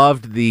I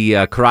loved the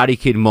Karate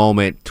Kid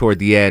moment toward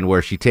the end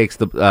where she takes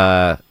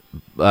the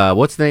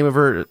what's the name of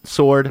her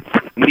sword?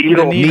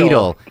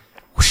 Needle.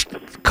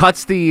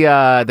 Cuts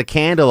the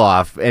candle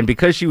off, and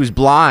because she was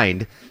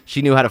blind,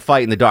 she knew how to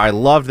fight in the dark. I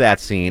love that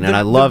scene, and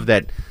I love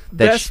that.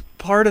 Best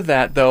part of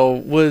that, though,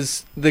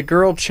 was the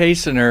girl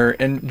chasing her,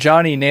 and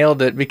Johnny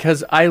nailed it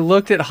because I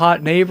looked at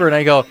Hot Neighbor and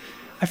I go,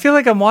 I feel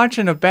like I'm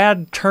watching a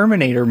bad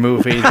Terminator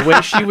movie. The way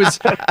she was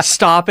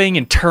stopping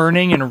and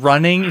turning and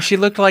running, she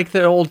looked like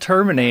the old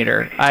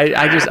Terminator.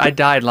 I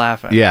died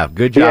laughing. Yeah,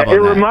 good job on it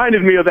that.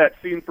 reminded me of that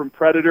scene from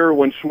Predator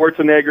when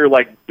Schwarzenegger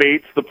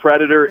baits the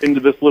Predator into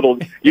this little,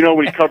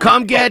 when he covers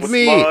Come get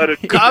me!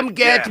 Come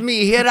get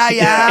me! Here I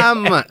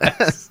am!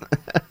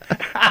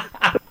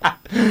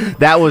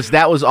 That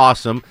was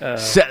awesome.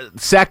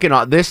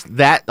 Second,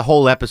 that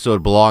whole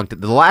episode belonged to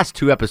the last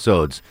 2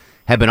 episodes.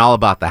 Have been all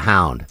about the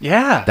Hound.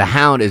 Yeah. The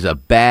Hound is a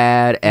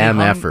bad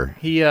MFer.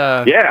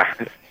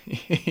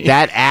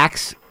 That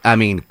axe, I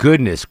mean,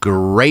 goodness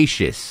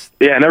gracious.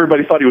 Yeah, and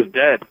everybody thought he was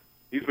dead.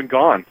 He's been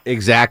gone.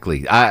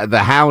 Exactly.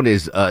 The Hound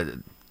is,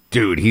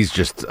 dude, he's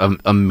just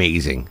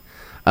amazing.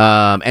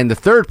 And the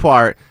third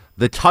part,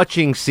 the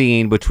touching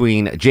scene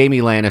between Jaime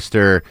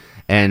Lannister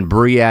and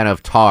Brienne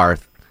of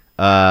Tarth.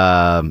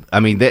 I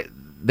mean,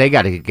 they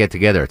got to get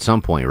together at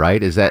some point,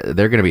 right? They're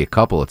going to be a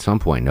couple at some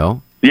point,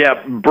 no?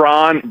 Yeah,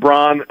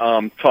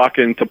 Bronn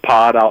talking to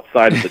Pod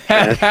outside of the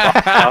tent.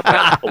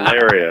 That's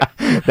hilarious.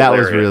 That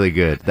was really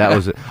good. That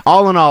was,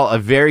 all in all, a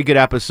very good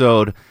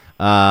episode.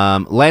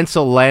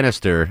 Lancel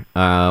Lannister,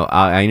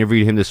 I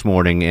interviewed him this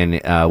morning, and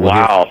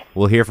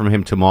we'll hear from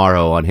him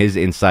tomorrow on his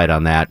insight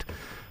on that.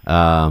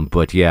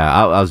 But yeah,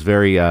 I was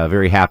very,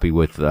 very happy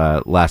with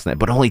last night.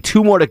 But only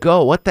 2 more to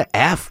go. What the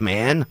F,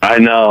 man? I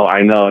know.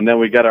 And then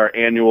we got our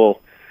annual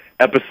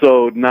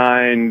Episode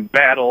 9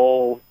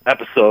 battle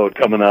episode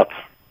coming up.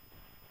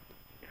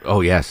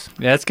 Oh, yes.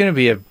 Yeah, it's going to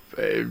be a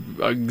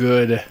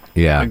good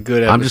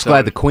episode. I'm just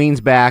glad the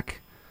Queen's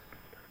back.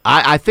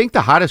 I think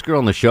the hottest girl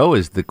on the show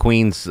is the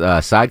Queen's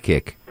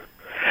sidekick.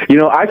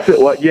 I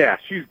said,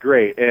 she's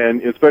great,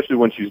 and especially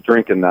when she's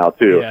drinking now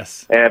too.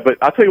 Yes. But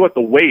I'll tell you what,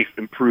 the waif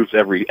improves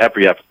every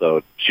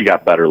episode. She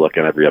got better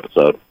looking every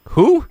episode.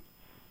 Who?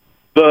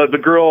 The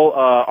girl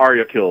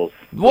Arya kills.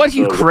 What?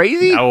 You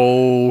crazy?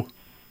 Oh.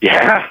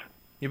 Yeah.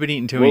 You've been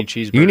eating too many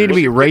cheeseburgers. You need to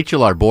be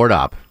Rachel our board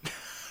op.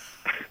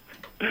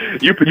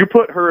 You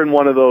put her in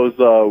one of those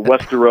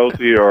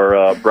Westerosi or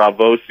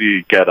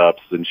Bravosi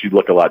get-ups, and she'd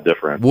look a lot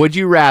different. Would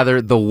you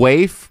rather the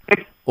waif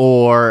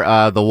or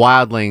the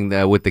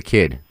wildling with the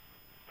kid?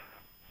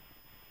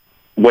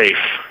 Waif.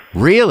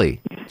 Really?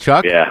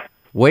 Chuck? Yeah.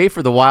 Waif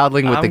or the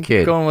wildling with the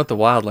kid? I'm going with the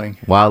wildling.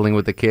 Wildling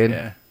with the kid?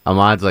 Yeah.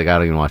 Amad's like, I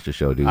don't even watch the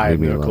show, dude. I Leave have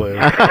me no alone.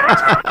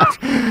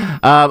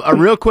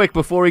 clue. Real quick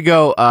before we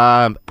go,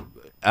 I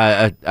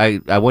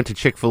went to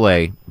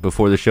Chick-fil-A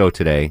before the show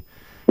today.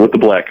 With the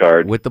black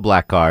card. With the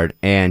black card.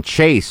 And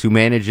Chase, who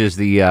manages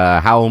the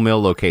Howell Mill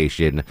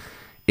location,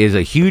 is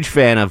a huge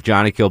fan of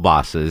Johnny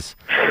Kilbasa's.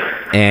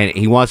 And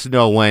he wants to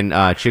know when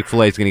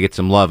Chick-fil-A is going to get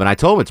some love. And I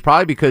told him it's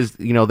probably because,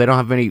 they don't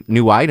have any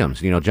new items.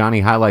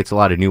 Johnny highlights a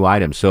lot of new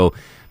items. So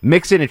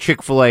mix in a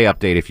Chick-fil-A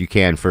update if you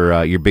can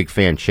for your big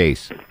fan,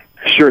 Chase.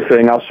 Sure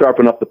thing. I'll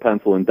sharpen up the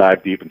pencil and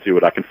dive deep and see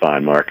what I can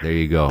find, Mark. There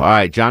you go. All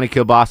right, Johnny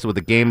Kilbasa with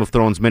the Game of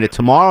Thrones Minute.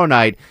 Tomorrow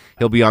night,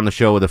 he'll be on the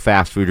show with a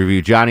fast food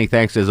review. Johnny,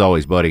 thanks as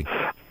always, buddy.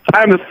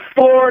 I'm the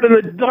sword in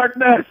the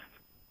darkness.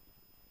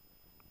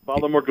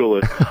 Father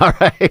Morgulis. All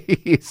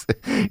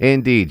right.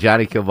 Indeed,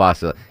 Johnny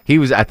Kilbasa.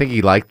 I think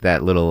he liked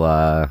that little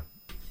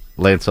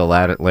Lancel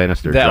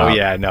Lannister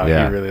drop.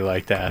 He really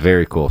liked that.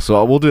 Very cool.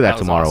 So we'll do that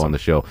tomorrow awesome. on the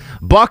show.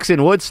 Buck's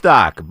in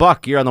Woodstock.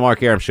 Buck, you're on the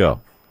Mark Arum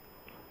Show.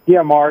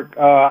 Yeah, Mark,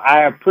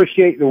 I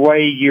appreciate the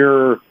way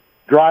you're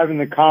driving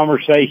the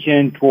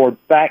conversation toward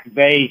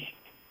fact-based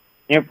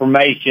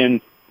information,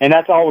 and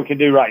that's all we can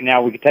do right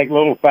now. We can take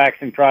little facts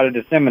and try to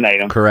disseminate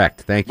them.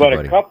 Correct. Thank you,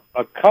 buddy. But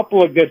a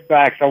couple of good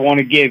facts I want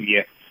to give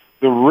you.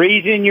 The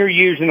reason you're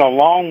using a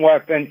long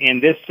weapon in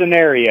this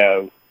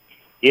scenario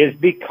is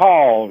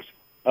because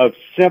of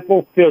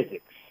simple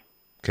physics.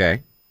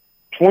 Okay.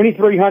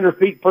 2,300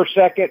 feet per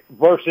second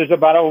versus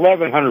about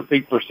 1,100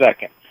 feet per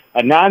second.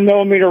 A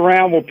 9-millimeter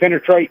round will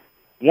penetrate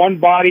one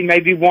body,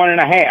 maybe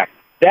 1.5.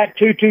 That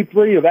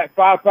 223 or that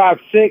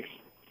 556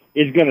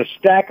 is going to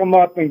stack them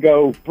up and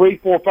go 3,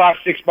 4, 5,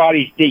 6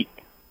 bodies deep.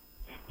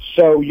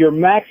 So you're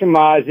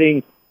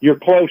maximizing your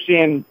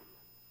close-in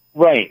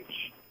range.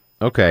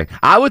 Okay.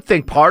 I would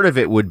think part of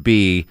it would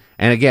be,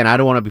 and again, I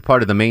don't want to be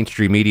part of the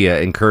mainstream media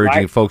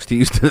encouraging folks to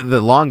use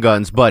the long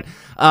guns, but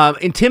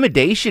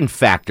intimidation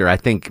factor, I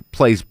think,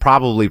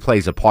 probably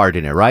plays a part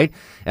in it, right?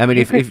 I mean,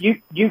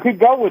 you could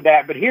go with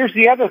that, but here's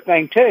the other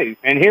thing too,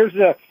 and here's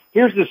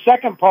the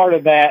second part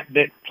of that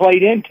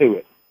played into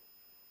it.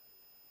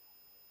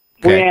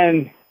 Okay.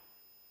 When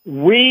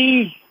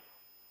we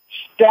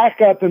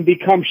stack up and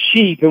become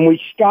sheep, and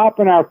we stop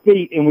on our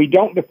feet, and we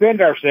don't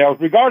defend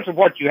ourselves, regardless of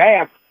what you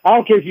have. I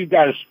don't care if you've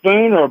got a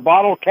spoon or a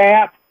bottle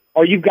cap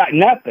or you've got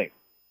nothing.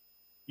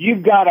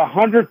 You've got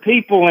 100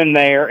 people in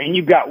there and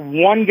you've got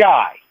one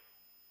guy.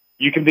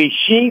 You can be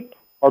sheep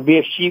or be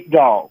a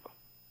sheepdog.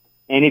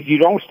 And if you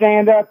don't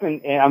stand up,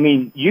 and I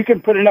mean, you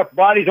can put enough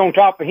bodies on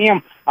top of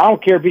him. I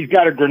don't care if he's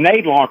got a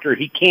grenade launcher;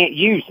 he can't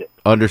use it.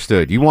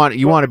 Understood. You want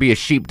to be a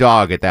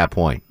sheepdog at that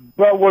point.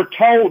 But we're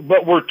told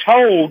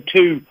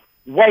to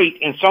wait,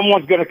 and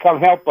someone's going to come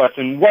help us,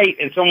 and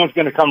wait, and someone's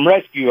going to come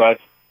rescue us.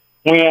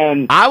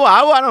 When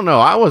I don't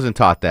know, I wasn't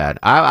taught that.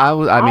 I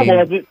mean,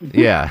 wasn't.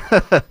 Yeah.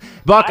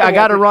 Buck, I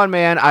got to run,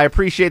 man. I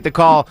appreciate the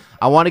call.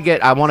 I want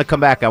to come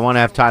back. I want to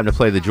have time to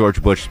play the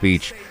George Bush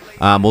speech.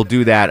 We'll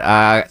do that.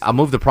 I'll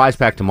move the prize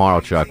pack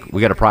tomorrow, Chuck.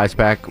 We got a prize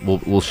pack.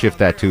 We'll shift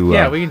that to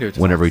we can do it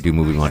whenever we do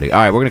Movie Monday.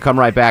 All right, we're gonna come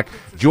right back.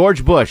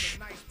 George Bush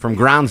from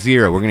Ground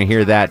Zero. We're going to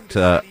hear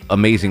that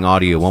amazing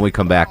audio when we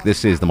come back.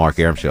 This is The Mark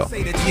Arum Show.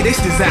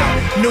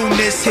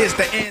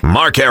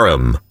 Mark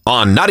Arum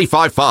on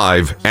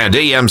 95.5 and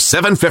AM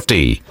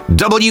 750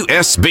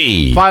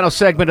 WSB. Final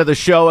segment of the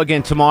show.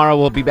 Again, tomorrow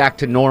we'll be back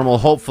to normal,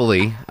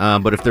 hopefully.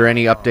 But if there are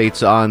any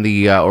updates on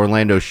the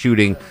Orlando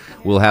shooting,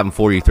 we'll have them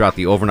for you throughout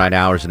the overnight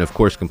hours. And, of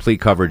course, complete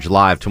coverage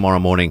live tomorrow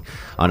morning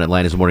on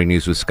Atlanta's Morning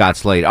News with Scott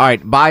Slade. All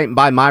right, by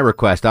my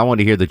request, I want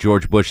to hear the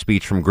George Bush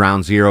speech from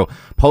Ground Zero,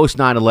 post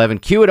 9/11.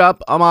 Cue it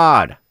up,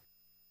 Ahmad.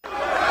 Thank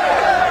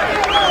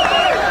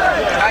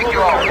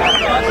you all.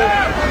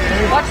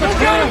 What's the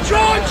plan,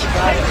 George?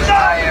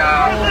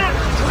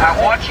 I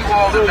want you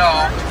all to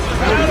know.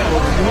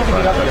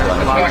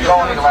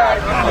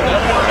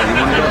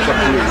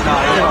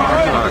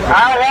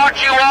 I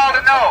want you all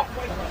to know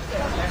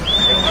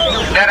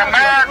that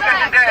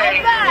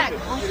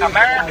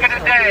America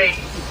today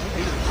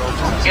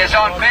is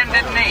on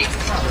bended knee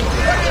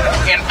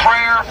in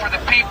prayer for the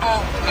people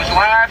whose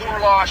lives were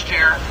lost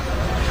here,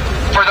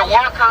 for the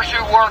workers who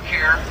work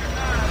here,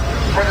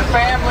 for the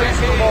families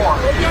who mourn.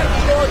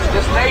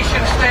 This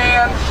nation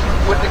stands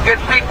with the good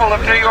people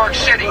of New York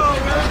City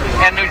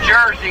and New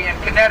Jersey and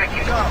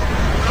Connecticut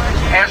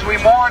as we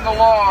mourn the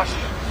loss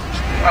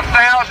of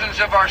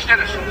thousands of our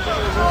citizens.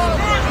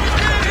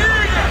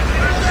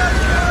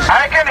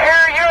 I can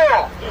hear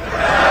you.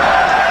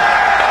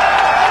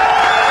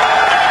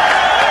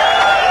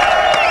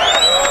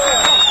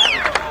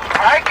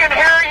 I can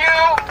hear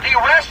you. The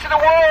rest of the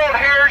world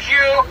hears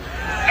you.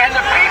 And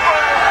the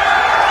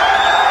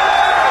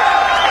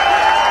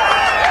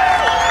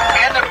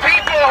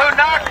people who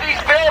knock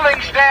these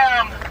buildings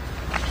down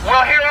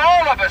will hear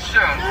all of us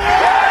soon.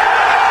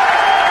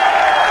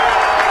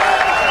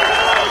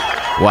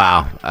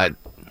 Wow.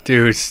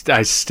 Dude, I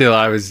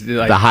was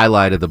like, the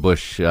highlight of the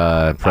Bush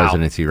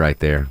presidency right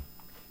there.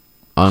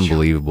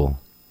 Unbelievable.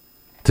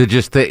 To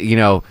just,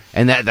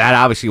 and that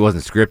obviously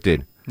wasn't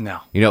scripted. No.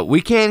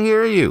 We can't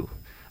hear you.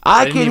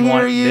 I can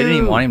hear you. They didn't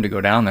even want him to go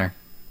down there.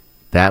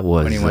 That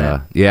was, when he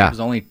went. yeah. It was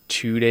only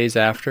 2 days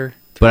after.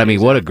 But, I mean,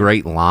 what a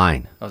great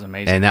line. That was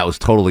amazing. And that was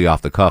totally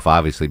off the cuff,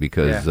 obviously,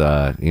 because,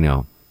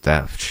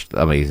 that's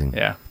amazing.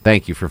 Yeah.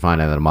 Thank you for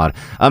finding that, Ahmad.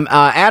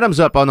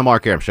 Adam's up on the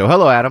Mark Arum Show.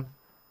 Hello, Adam.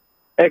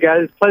 Hey,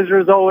 guys. Pleasure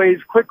as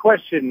always. Quick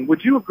question.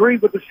 Would you agree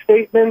with the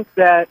statement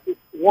that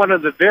one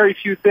of the very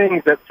few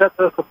things that sets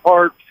us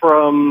apart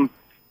from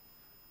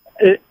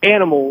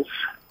animals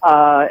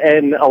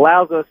and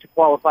allows us to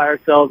qualify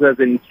ourselves as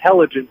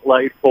intelligent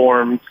life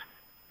forms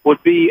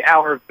would be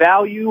our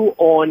value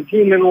on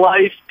human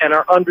life and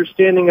our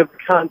understanding of the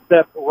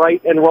concept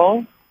right and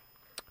wrong?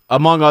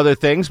 Among other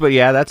things, but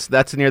yeah,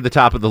 that's near the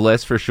top of the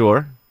list for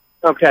sure.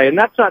 Okay, and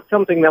that's not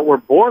something that we're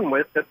born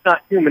with. That's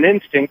not human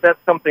instinct. That's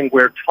something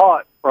we're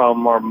taught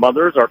from our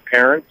mothers, our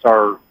parents,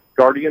 our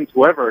guardians,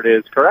 whoever it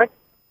is, correct?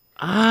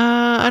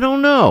 I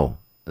don't know.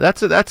 I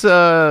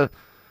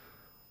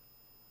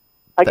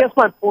guess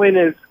my point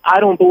is I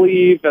don't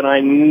believe, and I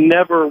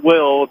never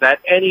will, that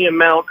any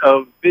amount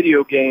of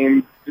video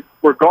games,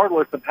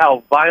 regardless of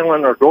how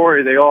violent or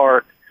gory they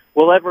are,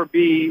 will ever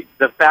be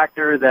the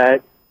factor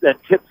that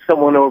tips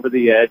someone over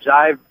the edge.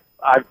 I've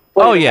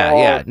played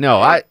yeah.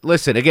 No,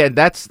 listen again.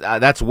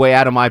 That's way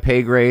out of my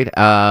pay grade.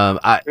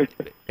 I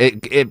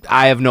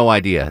have no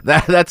idea.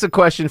 That's a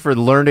question for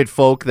learned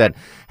folk that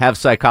have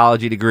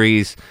psychology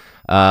degrees.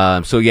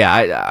 So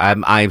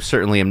yeah, I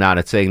certainly am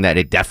not saying that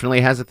it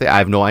definitely has a thing. I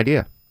have no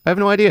idea.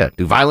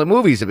 Do violent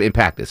movies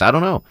impact us? I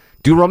don't know.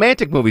 Do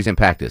romantic movies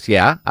impact us?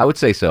 Yeah, I would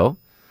say so.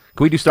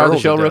 Can we do start the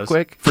show real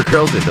quick? For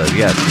girls it does,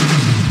 yes.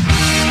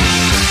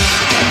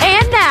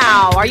 And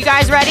now, are you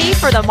guys ready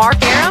for the Mark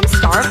Arum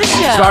Star of the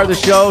show. Star of the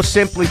show,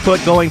 simply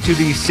put, going to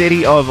the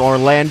city of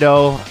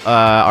Orlando.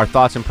 Our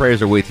thoughts and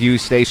prayers are with you.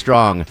 Stay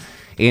strong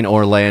in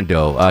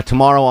Orlando.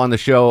 Tomorrow on the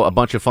show, a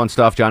bunch of fun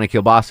stuff. Johnny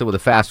Kilbasa with a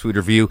fast food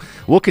review.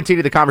 We'll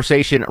continue the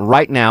conversation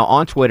right now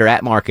on Twitter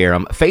at Mark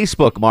Arum,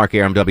 Facebook Mark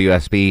Arum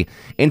WSB,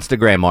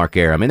 Instagram Mark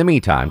Arum. In the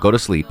meantime, go to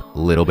sleep,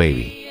 little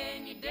baby.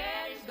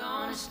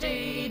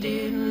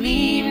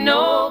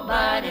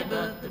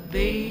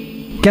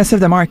 Guests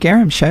of the Mark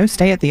Arum Show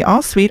stay at the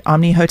All Suite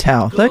Omni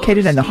Hotel,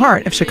 located in the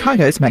heart of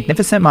Chicago's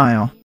Magnificent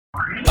Mile.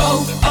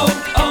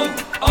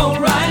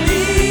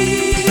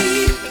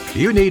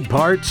 You need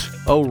parts?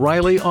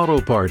 O'Reilly Auto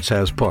Parts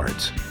has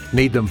parts.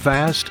 Need them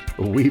fast?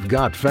 We've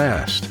got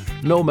fast.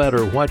 No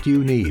matter what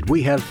you need,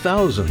 we have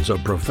thousands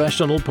of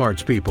professional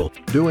parts people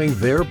doing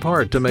their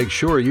part to make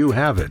sure you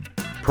have it.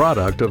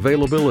 Product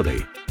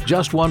availability.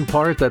 Just one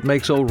part that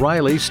makes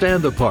O'Reilly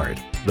stand apart.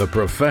 The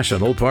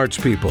professional parts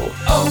people.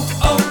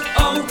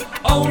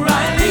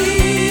 O'Reilly.